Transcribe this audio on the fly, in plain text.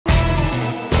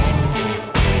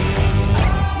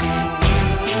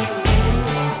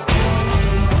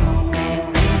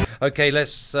Okay,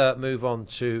 let's move on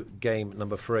to game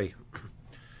number 3.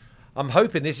 I'm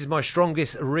hoping this is my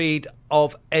strongest read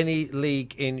of any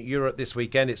league in Europe this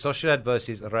weekend. It's Sociedad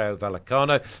versus Rayo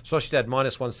Vallecano. Sociedad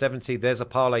minus 170. There's a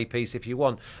parlay piece if you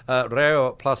want. Rayo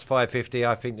at plus 550.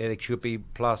 I think they should be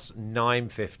plus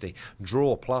 950.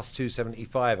 Draw plus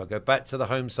 275. I go back to the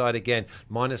home side again.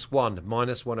 -1,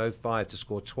 -105 to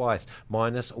score twice.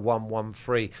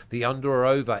 -113. The under or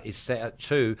over is set at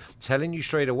 2. Telling you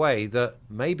straight away that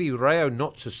maybe Rayo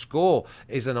not to score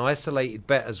is an isolated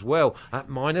bet as well at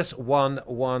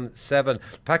 -117.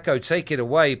 Paco, take it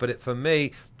away, but for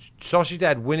me,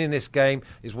 Sociedad winning this game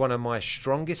is one of my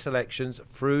strongest selections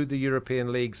through the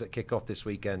European leagues that kick off this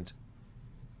weekend.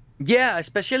 Yeah,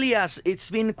 especially as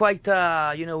it's been quite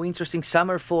interesting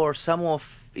summer for some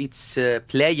of its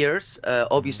players.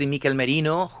 Obviously, Mikel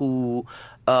Merino, who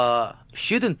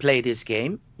shouldn't play this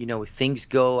game. If things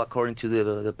go according to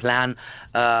the plan,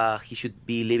 he should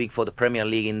be leaving for the Premier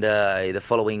League in the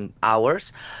following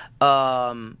hours.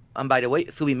 And by the way,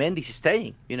 Zubimendi is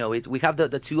staying. We have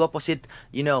the two opposite,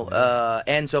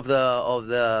 ends of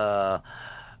the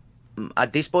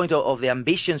at this point of the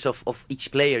ambitions of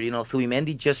each player.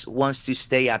 Zubimendi just wants to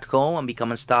stay at home and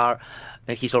become a star.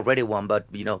 He's already one, but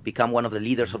become one of the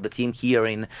leaders of the team here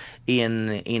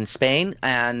in Spain.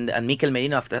 And Mikel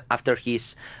Merino, after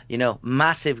his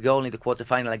massive goal in the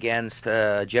quarterfinal against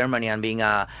Germany and being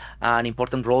an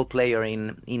important role player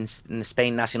in the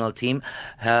Spain national team,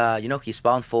 he's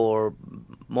bound for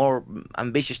more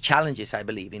ambitious challenges, I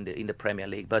believe, in the Premier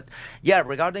League. But yeah,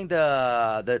 regarding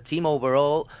the team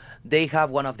overall, they have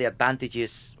one of the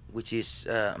advantages, which is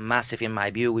massive in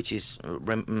my view, which is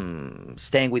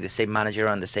staying with the same manager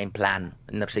and the same plan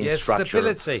and the same structure.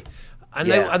 Stability.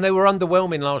 And they were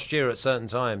underwhelming last year at certain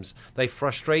times. They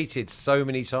frustrated so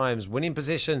many times. Winning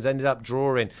positions, ended up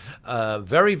drawing.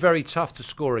 Very, very tough to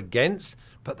score against,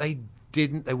 but they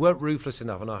weren't ruthless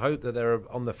enough. And I hope that they're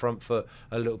on the front foot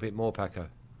a little bit more, Paco.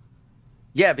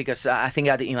 Yeah, because I think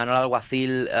that Imanol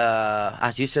Alguacil,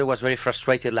 as you said, was very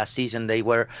frustrated last season. They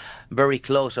were very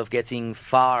close of getting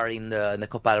far in the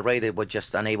Copa del Rey. They were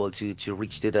just unable to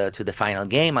reach to the final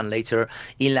game. And later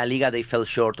in La Liga, they fell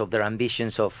short of their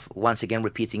ambitions of once again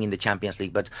repeating in the Champions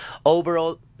League. But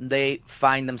overall, they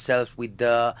find themselves with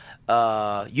the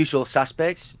usual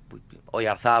suspects.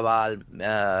 Oyarzabal,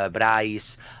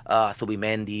 Brais,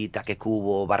 Zubimendi,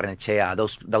 Takekubo, Barrenechea.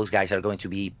 Those guys are going to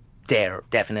be there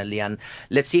definitely, and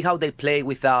let's see how they play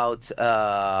without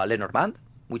Lenormand,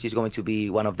 which is going to be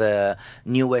one of the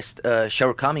newest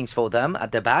shortcomings for them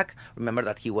at the back. Remember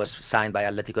that he was signed by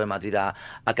Atletico de Madrid a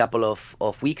couple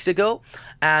of weeks ago.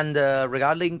 And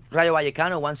regarding Rayo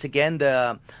Vallecano, once again,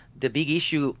 the big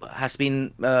issue has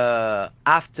been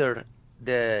after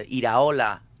the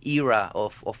Iraola era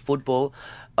of football,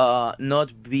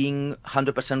 not being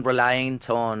 100% reliant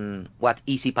on what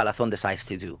Isi Palazón decides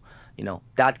to do.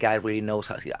 That guy really knows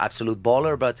how he's an absolute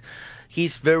baller, but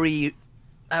he's very,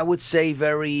 I would say,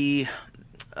 very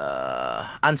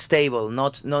unstable.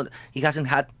 Not he hasn't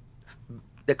had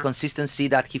the consistency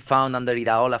that he found under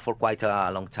Iraola for quite a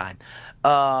long time.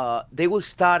 They will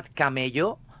start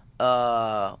Camello,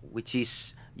 which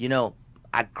is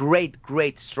a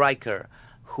great striker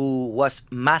who was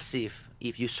massive.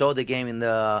 If you saw the game in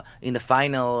the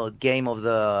final game of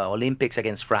the Olympics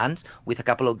against France, with a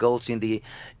couple of goals in the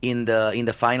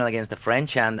final against the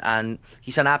French, and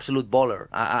he's an absolute baller.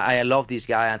 I love this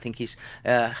guy. I think he's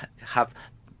have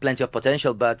plenty of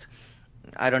potential, but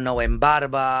I don't know,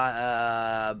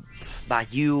 Mbarba,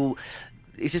 Bayu,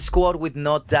 it's a squad with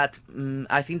not that.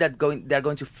 I think that they're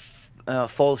going to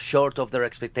fall short of their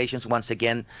expectations once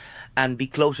again, and be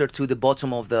closer to the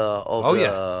bottom of the more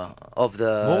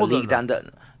league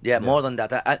more than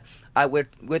that.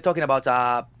 We're talking about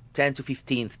a 10 to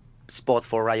 15th spot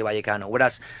for Rayo Vallecano,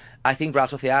 whereas I think Real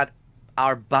Sociedad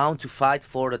are bound to fight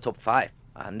for the top 5,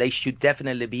 and they should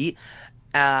definitely be,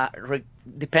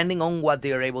 depending on what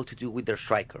they are able to do with their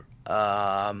striker.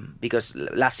 Because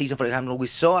last season, for example, we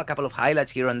saw a couple of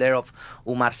highlights here and there of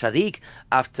Umar Sadiq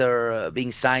after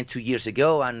being signed 2 years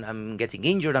ago and getting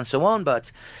injured and so on,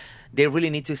 but they really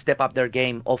need to step up their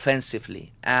game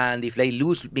offensively. And if they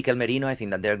lose Mikel Merino, I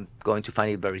think that they're going to find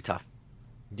it very tough.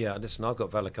 Yeah, listen, I've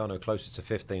got Vallecano closer to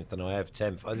 15th than I have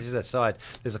 10th. This is aside.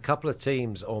 There's a couple of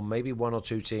teams, or maybe one or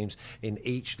two teams in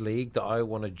each league that I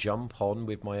want to jump on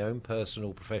with my own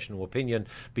personal professional opinion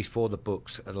before the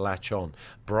books latch on.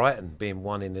 Brighton being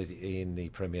one in the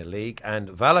Premier League, and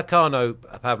Vallecano,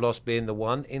 Pavlos, being the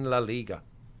one in La Liga.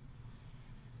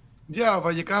 Yeah,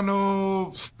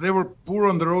 Vallecano, they were poor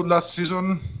on the road last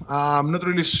season. I'm not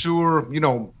really sure,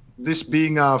 this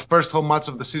being a first home match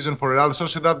of the season for Real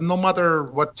Sociedad, no matter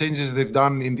what changes they've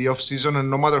done in the off-season and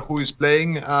no matter who is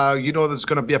playing, there's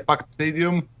going to be a packed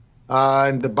stadium.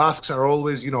 And the Basques are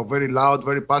always, very loud,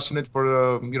 very passionate for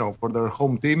their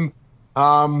home team.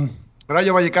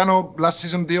 Rayo Vallecano, last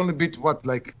season, they only beat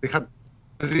they had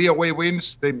 3 away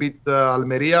wins. They beat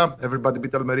Almeria. Everybody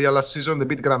beat Almeria last season. They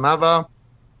beat Granada.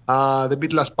 They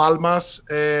beat Las Palmas.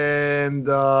 And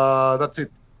that's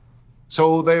it.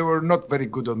 So they were not very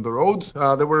good on the road.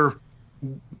 They were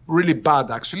really bad,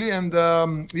 actually. And,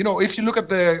 if you look at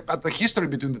the history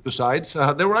between the two sides,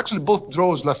 they were actually both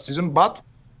draws last season. But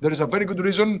there is a very good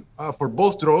reason for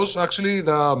both draws. Actually,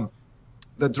 the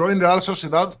draw in Real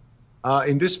Sociedad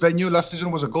in this venue last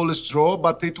season was a goalless draw,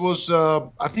 but it was,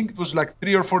 I think it was like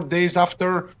 3 or 4 days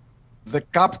after the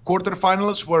Cup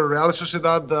quarterfinals where Real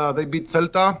Sociedad, they beat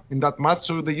Celta in that match.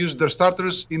 So they used their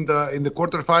starters in the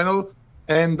quarterfinal,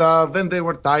 and then they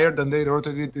were tired and they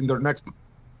rotated in their next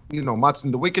match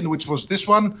in the weekend, which was this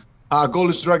one.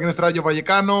 Goalless draw against Rayo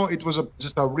Vallecano. It was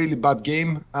just a really bad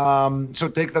game. So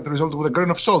take that result with a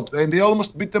grain of salt. And they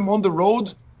almost beat them on the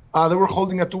road. They were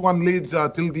holding a 2-1 lead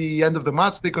till the end of the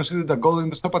match. They conceded a goal in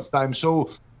the stoppage time. So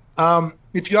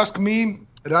if you ask me,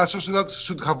 Real Sociedad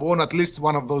should have won at least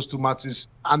one of those 2 matches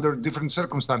under different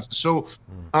circumstances. So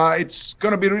it's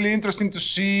going to be really interesting to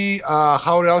see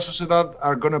how Real Sociedad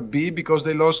are going to be, because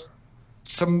they lost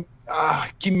some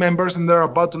key members and they're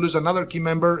about to lose another key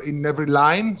member in every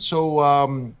line. So,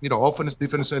 offense,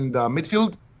 defense, and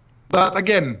midfield. But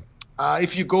again,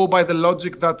 if you go by the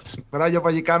logic that Rayo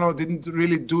Vallecano didn't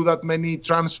really do that many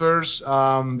transfers,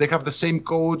 they have the same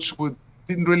coach who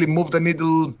didn't really move the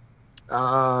needle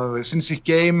since he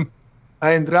came.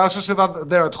 And Real Sociedad,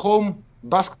 they're at home.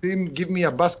 Basque team, give me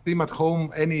a Basque team at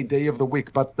home any day of the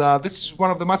week. But this is one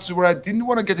of the matches where I didn't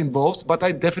want to get involved, but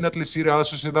I definitely see Real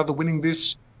Sociedad winning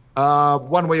this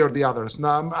one way or the other.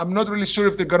 Now, I'm not really sure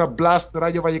if they're going to blast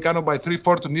Rayo Vallecano by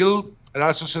 3-4 to 0. Real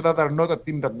Sociedad are not a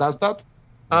team that does that.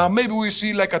 Maybe we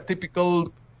see like a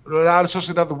typical Real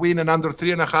Sociedad win and under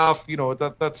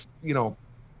 3.5.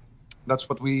 That's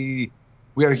what we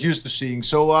are used to seeing.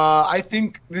 So I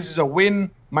think this is a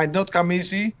win. Might not come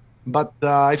easy, but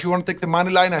if you want to take the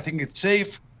money line, I think it's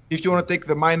safe. If you want to take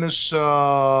the minus,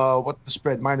 what's the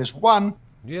spread? -1.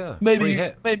 Yeah.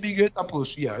 Maybe get a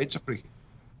push. Yeah, it's a free hit.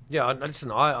 Yeah,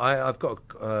 listen, I've got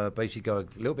to basically go a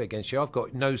little bit against you. I've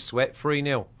got no sweat,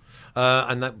 3-0.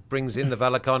 And that brings in the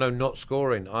Vallecano not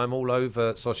scoring. I'm all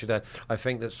over Sociedad. I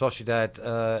think that Sociedad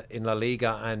in La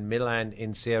Liga and Milan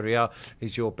in Serie A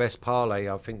is your best parlay.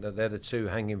 I think that they're the 2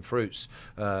 hanging fruits.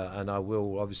 And I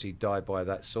will obviously die by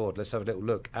that sword. Let's have a little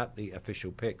look at the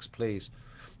official picks, please.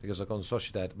 Because I've gone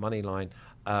Sociedad money line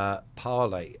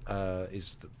parlay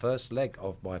is the first leg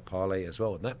of my parlay as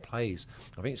well, and that plays.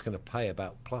 I think it's going to pay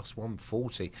about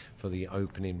 +140 for the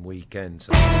opening weekend.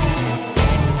 So